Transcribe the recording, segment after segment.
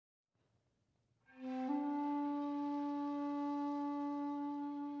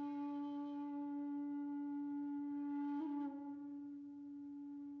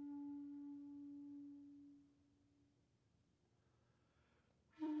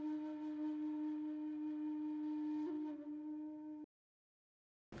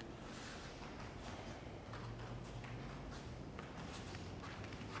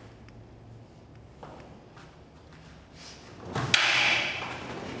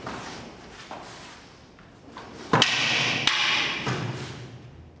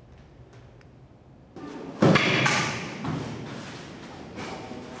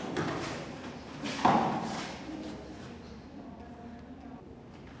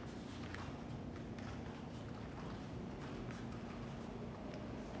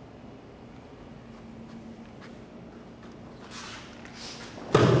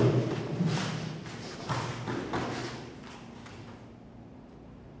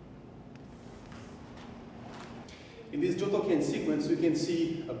In this Jotoken sequence, you can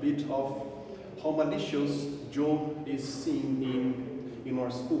see a bit of how malicious Joe is seen in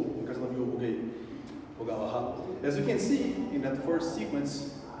our school, because of Ogawa. As you can see in that first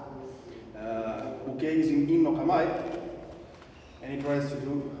sequence, Uke is in no Kamai, and he tries to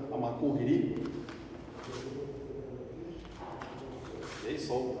do a makogiri. Okay,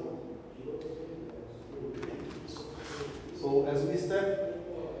 so as we step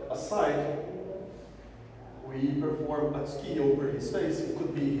aside, we perform a tsuki over his face. It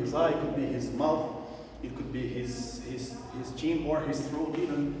could be his eye, it could be his mouth, it could be his chin or his throat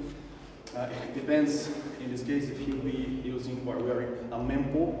even. It depends, in this case, if he'll be using or wearing a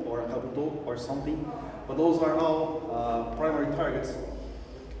mempo or a kabuto or something. But those are all primary targets.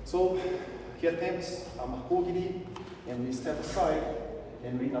 So he attempts a makogiri, and we step aside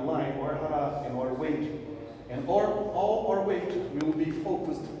and we align our hara and our weight. And all our weight will be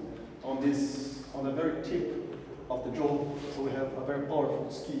focused on the very tip of the jaw. So we have a very powerful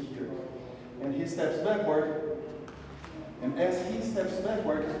ski here. And he steps backward, and as he steps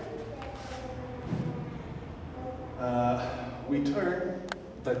backward, we turn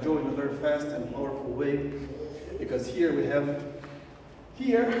the jaw in a very fast and powerful way, because here we have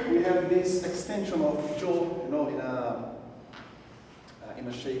this extension of jaw, you know, in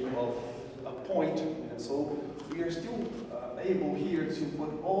a shape of a point, and so we are still able here to put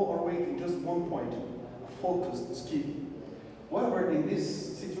all our weight in just one point, a focused ski. However, in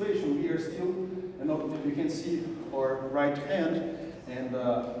this situation, we are still, you know, you can see our right hand and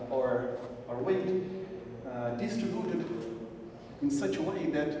our weight distributed in such a way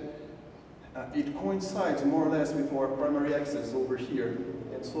that it coincides more or less with our primary axis over here.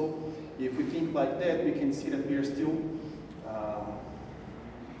 And so, if we think like that, we can see that we are still,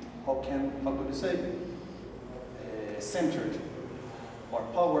 how could you say, centered. Our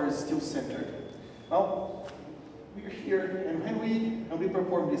power is still centered. Now, we are here, and when we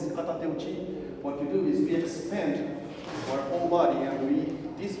perform this katateuchi, what we do is we expand our whole body and we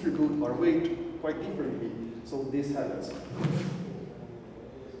distribute our weight quite differently. So this happens.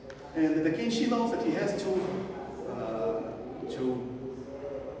 And the Kenshi knows that he has to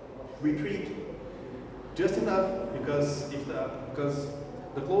retreat just enough, because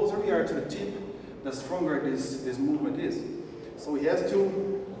the closer we are to the tip, the stronger this movement is. So he has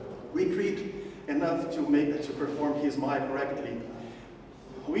to retreat enough to perform his mai correctly,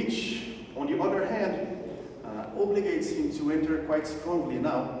 which, on the other hand, obligates him to enter quite strongly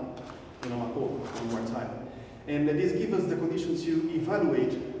now in Omako one more time. And this gives us the condition to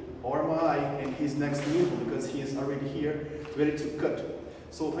evaluate our mai and his next move, because he is already here, ready to cut.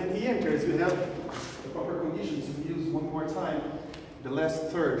 So when he enters, we have the proper conditions to use one more time the last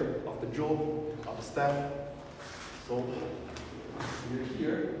third of the jaw of the staff. So we're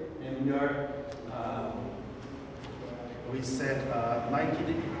here, and we set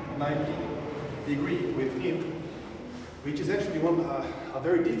 90 degree with him, which is actually a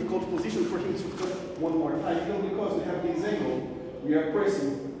very difficult position for him to cut one more time, because we have this angle. We are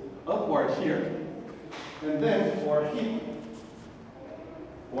pressing upward here, and then our hip,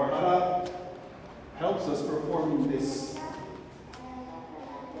 our hara, helps us perform this.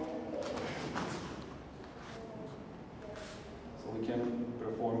 So we can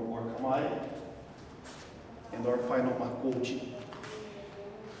perform our kamai and our final makochi.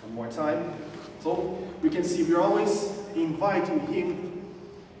 One more time. So we can see we're always inviting him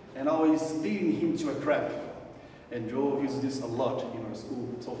and always leading him to a trap. And Joe uses this a lot in our school.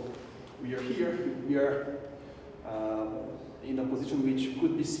 So we are here, we are in a position which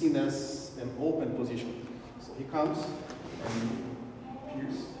could be seen as an open position. So he comes and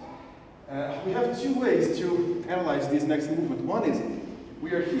appears. We have two ways to analyze this next movement. One is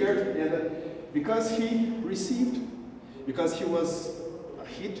we are here, and because he was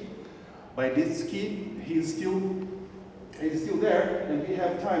hit by this ski, he's still there, and we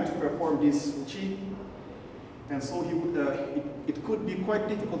have time to perform this chi. And so he would, it could be quite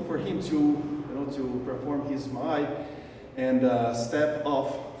difficult for him to perform his mai and step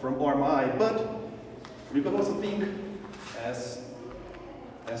off from our mai. But we can also think as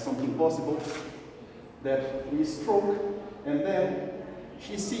something possible that we stroke, and then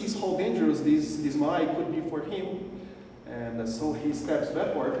he sees how dangerous this mai could be for him, and so he steps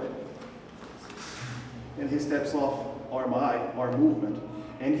backward and he steps off our mai, our movement,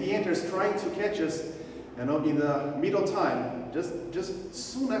 and he enters trying to catch us. In the middle time, just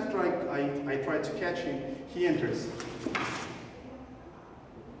soon after I try to catch him, he enters.